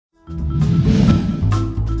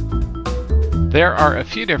There are a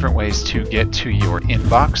few different ways to get to your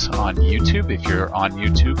inbox on YouTube. If you're on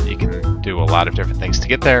YouTube, you can do a lot of different things to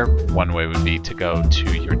get there. One way would be to go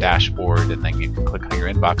to your dashboard and then you can click on your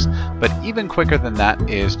inbox. But even quicker than that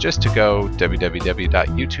is just to go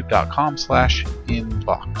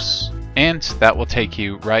www.youtube.com/inbox. And that will take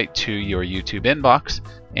you right to your YouTube inbox,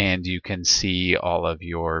 and you can see all of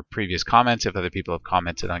your previous comments. If other people have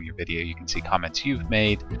commented on your video, you can see comments you've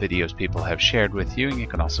made, videos people have shared with you, and you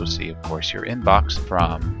can also see, of course, your inbox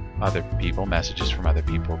from other people, messages from other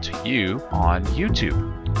people to you on YouTube.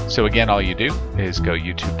 So again, all you do is go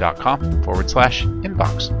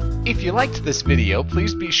youtube.com/inbox. If you liked this video,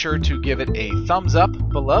 please be sure to give it a thumbs up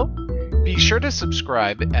below. Be sure to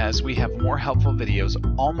subscribe, as we have more helpful videos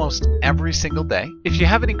almost every single day. If you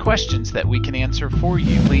have any questions that we can answer for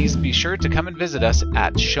you, please be sure to come and visit us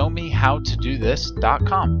at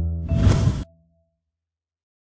showmehowtodothis.com.